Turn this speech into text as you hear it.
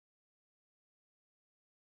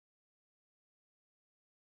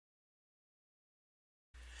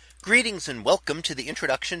Greetings and welcome to the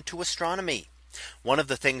introduction to astronomy. One of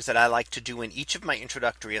the things that I like to do in each of my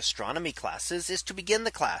introductory astronomy classes is to begin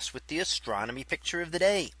the class with the astronomy picture of the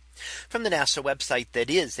day from the NASA website,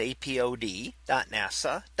 that is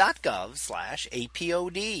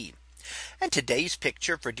apod.nasa.gov/apod. And today's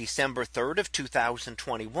picture for December 3rd of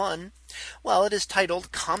 2021. Well, it is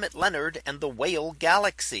titled Comet Leonard and the Whale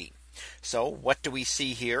Galaxy. So what do we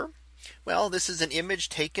see here? Well, this is an image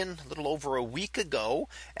taken a little over a week ago,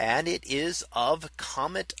 and it is of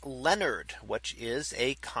Comet Leonard, which is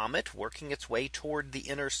a comet working its way toward the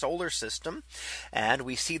inner solar system. And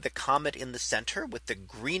we see the comet in the center with the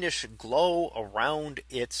greenish glow around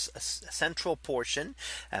its central portion.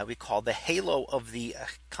 We call the halo of the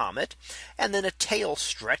comet, and then a tail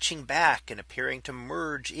stretching back and appearing to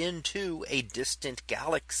merge into a distant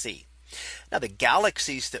galaxy. Now the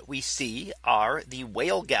galaxies that we see are the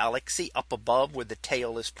Whale Galaxy up above where the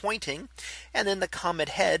tail is pointing, and then the comet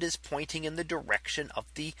head is pointing in the direction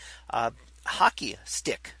of the hockey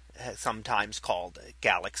stick, sometimes called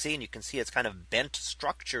galaxy. And you can see it's kind of bent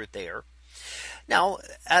structure there. Now,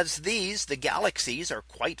 as the galaxies are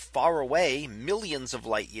quite far away, millions of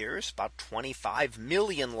light years, about 25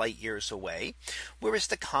 million light years away, whereas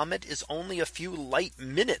the comet is only a few light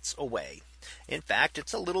minutes away. In fact,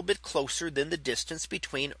 it's a little bit closer than the distance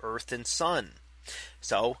between Earth and Sun.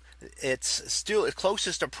 So it's still the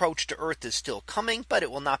closest approach to Earth is still coming, but it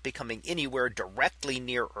will not be coming anywhere directly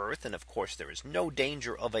near Earth. And of course, there is no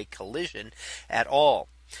danger of a collision at all.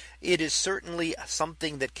 It is certainly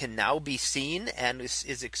something that can now be seen and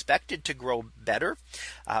is expected to grow better,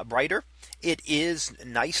 brighter. It is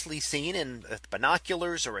nicely seen in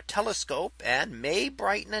binoculars or a telescope and may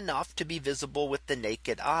brighten enough to be visible with the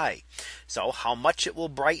naked eye. So how much it will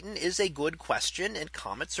brighten is a good question, and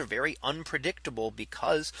comets are very unpredictable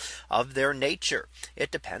because of their nature.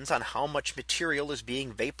 It depends on how much material is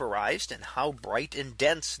being vaporized and how bright and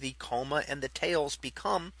dense the coma and the tails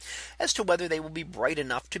become as to whether they will be bright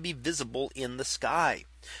enough to be visible in the sky.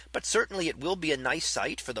 But certainly it will be a nice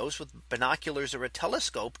sight for those with binoculars or a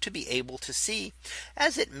telescope to be able to see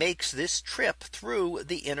as it makes this trip through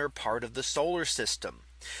the inner part of the solar system.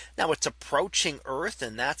 Now it's approaching Earth,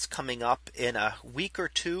 and that's coming up in a week or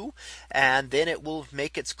two. And then it will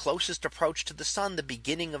make its closest approach to the sun the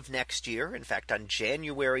beginning of next year. In fact, on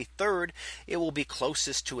January 3rd, it will be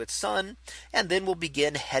closest to its sun, and then we'll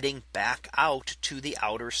begin heading back out to the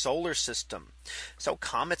outer solar system. So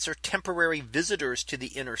comets are temporary visitors to the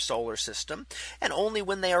inner solar system, and only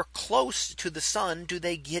when they are close to the sun do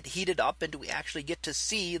they get heated up and do we actually get to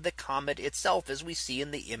see the comet itself, as we see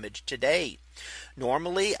in the image today.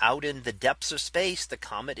 Normally out in the depths of space, the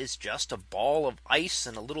comet is just a ball of ice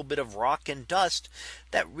and a little bit of rock and dust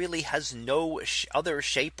that really has no other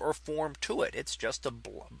shape or form to it. It's just a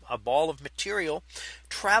ball of material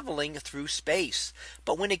traveling through space.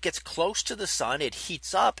 But when it gets close to the sun, it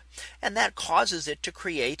heats up, and that causes it to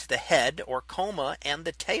create the head or coma and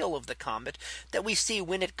the tail of the comet that we see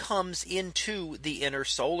when it comes into the inner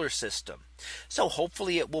solar system. So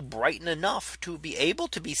hopefully it will brighten enough to be able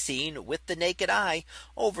to be seen with the naked eye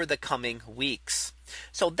over the coming weeks.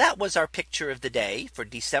 So that was our picture of the day for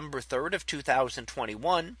December 3rd of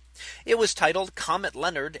 2021. It was titled Comet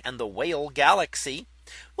Leonard and the Whale Galaxy.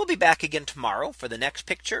 We'll be back again tomorrow for the next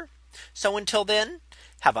picture. So until then,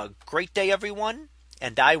 have a great day, everyone,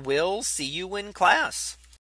 and I will see you in class.